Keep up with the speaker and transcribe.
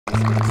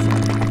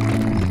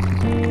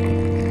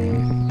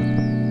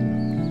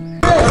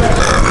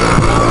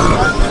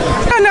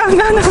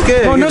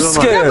Hello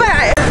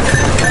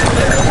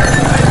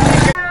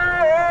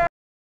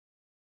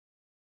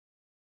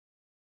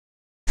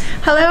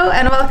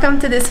and welcome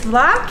to this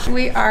vlog.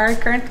 We are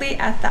currently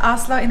at the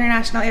Oslo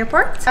International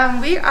Airport.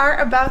 We are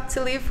about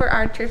to leave for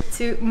our trip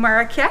to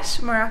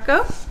Marrakesh,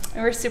 Morocco.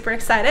 And we're super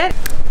excited.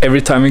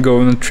 Every time we go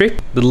on a trip,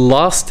 the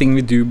last thing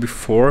we do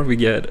before we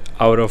get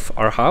out of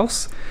our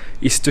house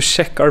is to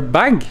check our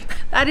bag.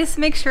 That is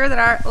to make sure that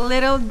our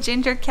little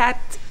ginger cat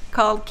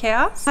called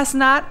Chaos has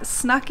not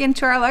snuck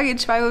into our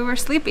luggage while we were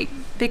sleeping,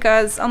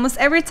 because almost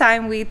every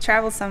time we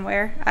travel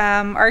somewhere,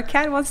 our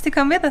cat wants to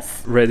come with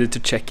us. Ready to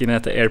check in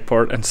at the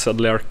airport and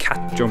suddenly our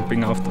cat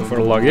jumping out of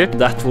our luggage,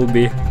 that will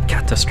be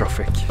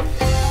catastrophic.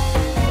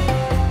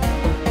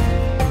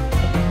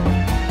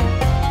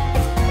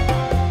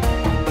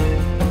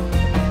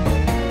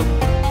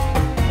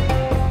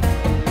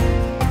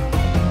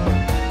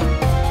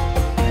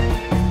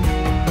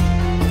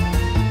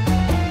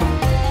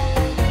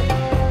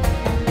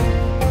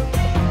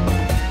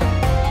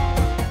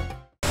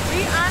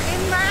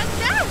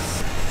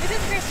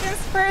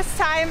 First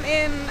time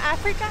in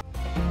Africa.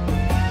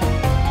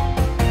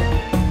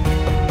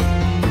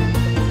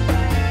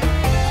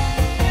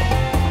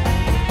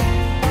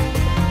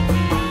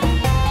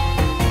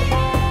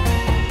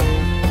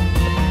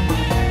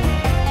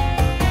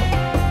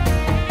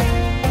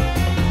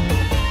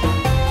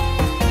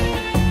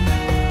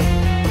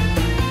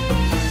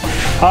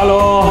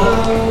 Hello!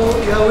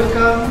 Hello, you're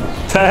welcome.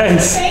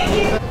 Thanks!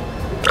 Thank you!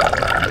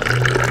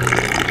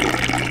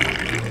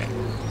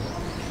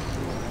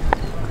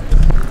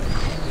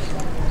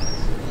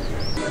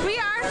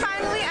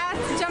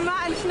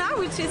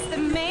 Which is the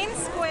main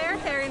square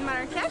here in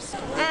Marrakesh,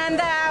 and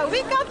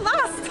we got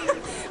lost.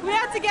 We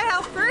had to get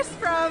help first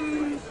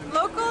from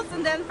locals,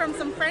 and then from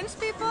some French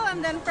people,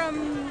 and then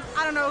from,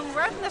 I don't know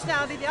what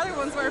nationality the other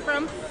ones were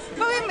from,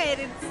 but we made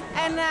it.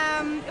 And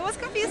it was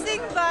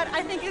confusing, but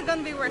I think it's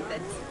gonna be worth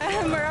it.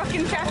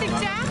 Moroccan traffic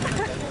jam.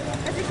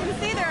 As you can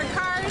see, there are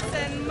cars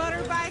and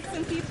motorbikes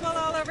and people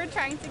all over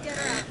trying to get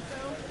around. So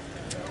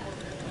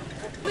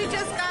we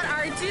just got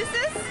our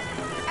juices,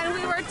 and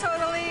we were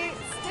totally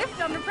stiffed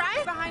on the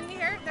price. Behind me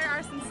here there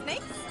are some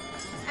snakes,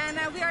 and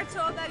we are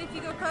told that if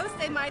you go close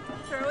they might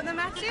throw them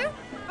at you,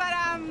 but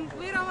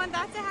we don't want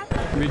that to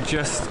happen. We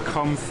just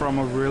come from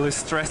a really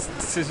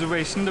stressed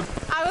situation.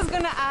 I was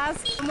gonna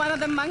ask one of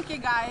the monkey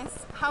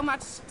guys how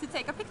much to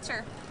take a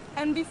picture,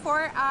 and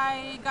before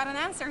I got an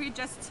answer he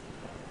just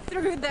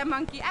threw the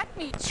monkey at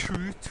me.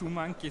 Threw two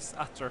monkeys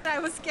at her. I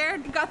was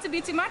scared it got to be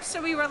too much,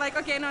 so we were like,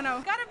 okay, no.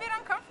 Got a bit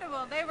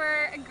uncomfortable. They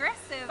were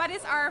aggressive, but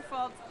it's our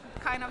fault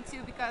kind of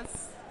too,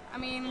 because I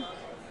mean,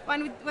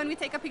 when we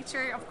take a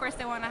picture, of course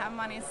they want to have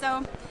money.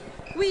 So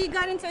we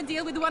got into a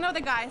deal with one of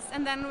the guys,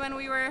 and then when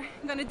we were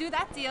going to do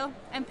that deal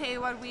and pay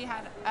what we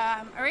had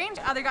arranged,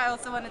 other guy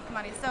also wanted the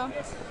money. So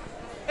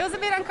it was a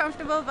bit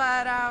uncomfortable,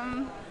 but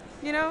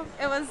you know,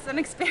 it was an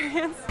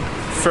experience.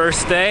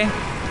 First day,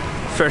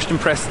 first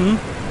impression.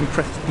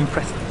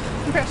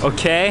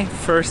 Okay,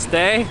 first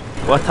day.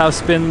 What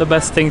has been the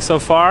best thing so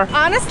far?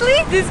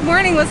 Honestly, this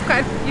morning was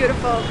quite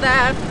beautiful.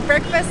 The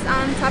breakfast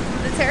on top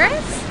of the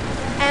terrace,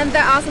 and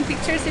the awesome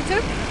pictures he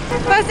took.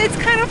 But it's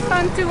kind of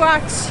fun to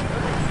watch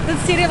the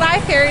city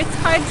life here. It's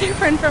quite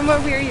different from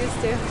what we're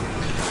used to.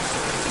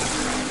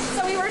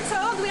 So we were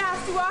told we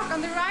have to walk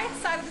on the right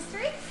side of the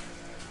street,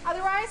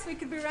 otherwise we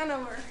could be run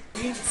over.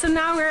 So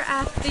now we're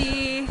at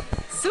the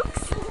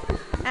souks,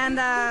 and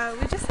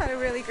we just had a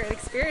really great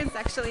experience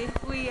actually.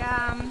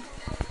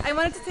 I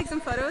wanted to take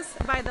some photos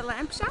by the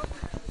lamp shop,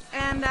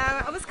 and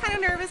I was kind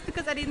of nervous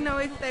because I didn't know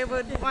if they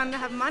would want to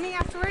have money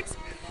afterwards.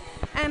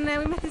 And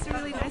we met this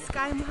really nice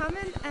guy,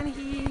 Mohammed, and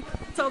he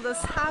told us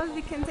how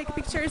we can take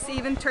pictures. He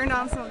even turned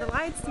on some of the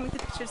lights to make the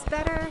pictures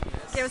better,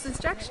 gave us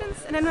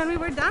instructions, and then when we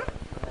were done,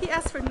 he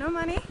asked for no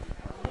money,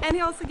 and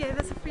he also gave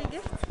us a free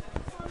gift,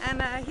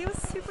 and he was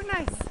super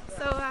nice.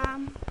 So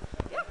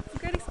yeah, it's a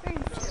great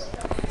experience.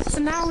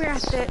 So now we're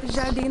at the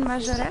Jardin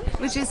Majorel,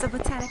 which is a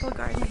botanical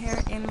garden here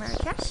in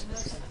Marrakesh,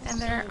 and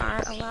there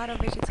are a lot of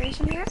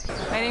vegetation here.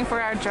 Waiting for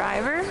our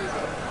driver.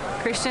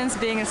 Kristian's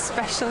being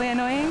especially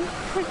annoying.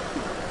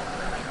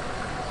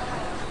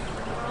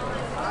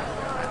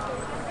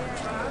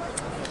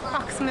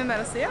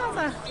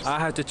 I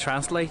had to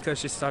translate because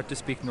she started to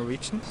speak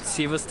Norwegian.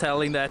 She was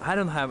telling that I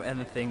don't have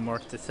anything more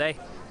to say.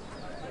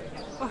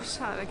 Åh,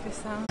 kjære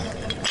Kristian.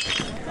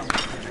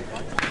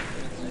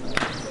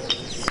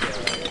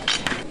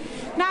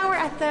 Now we're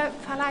at the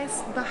Palais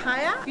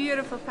Bahia.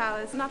 Beautiful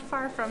palace, not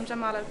far from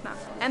Jamal al-Fna.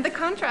 And the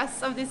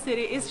contrast of this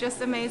city is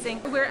just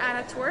amazing. We're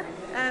at a tour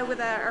with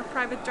our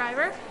private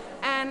driver,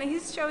 and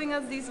he's showing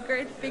us these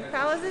great big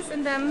palaces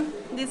and then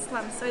these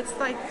slums. So it's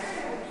like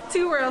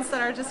two worlds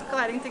that are just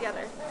colliding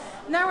together.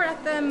 Now we're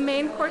at the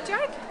main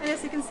courtyard, and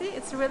as you can see,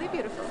 it's really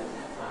beautiful.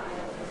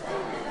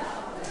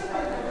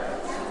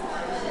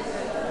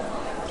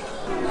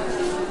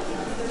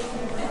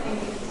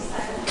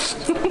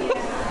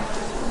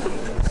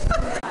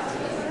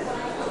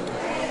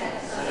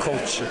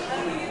 Culture.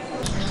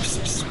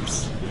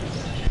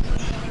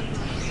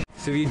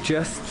 So we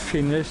just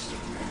finished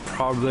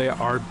probably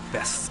our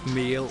best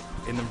meal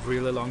in a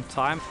really long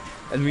time.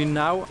 And we're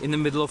now in the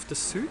middle of the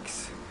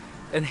souks.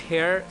 And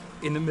here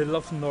in the middle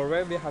of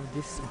Norway we have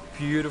this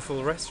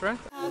beautiful restaurant.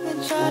 I've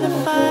been trying to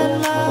find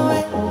my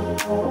way.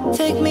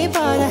 Take me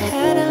by the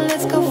hand and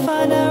let's go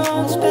find our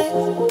own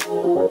space.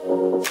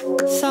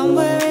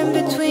 Somewhere in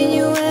between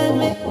you and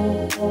me.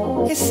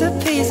 It's a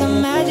piece of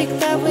magic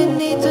that we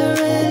need to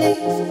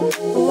release.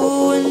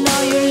 Ooh, and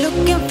now you're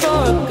looking for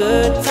a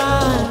good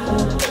time.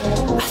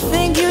 I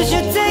think you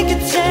should take a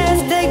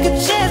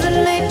chance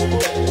with me.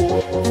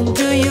 And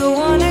do you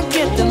wanna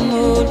get the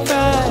mood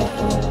right?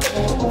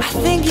 I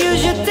think you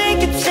should take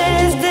a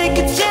chance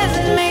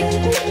with me.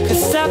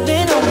 Cause I've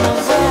been on my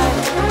way.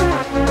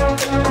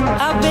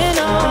 I've been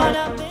on.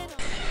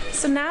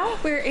 So now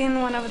we're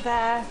in one of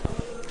the,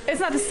 it's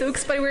not the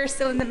souks, but we're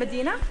still in the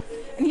Medina.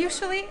 And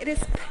usually it is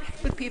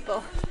packed with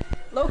people,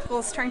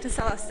 locals trying to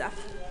sell us stuff.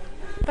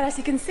 But as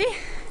you can see,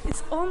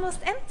 it's almost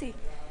empty.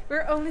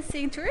 We're only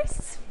seeing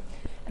tourists.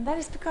 And that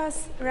is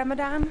because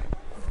Ramadan,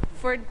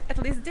 for at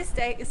least this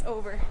day, is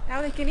over.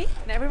 Now we can eat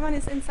and everyone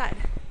is inside.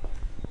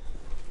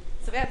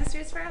 So we have the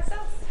streets for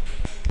ourselves.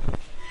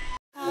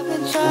 I've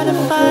been trying to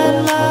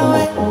find my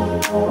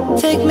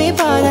way. Take me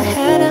by the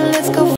hand and let's go.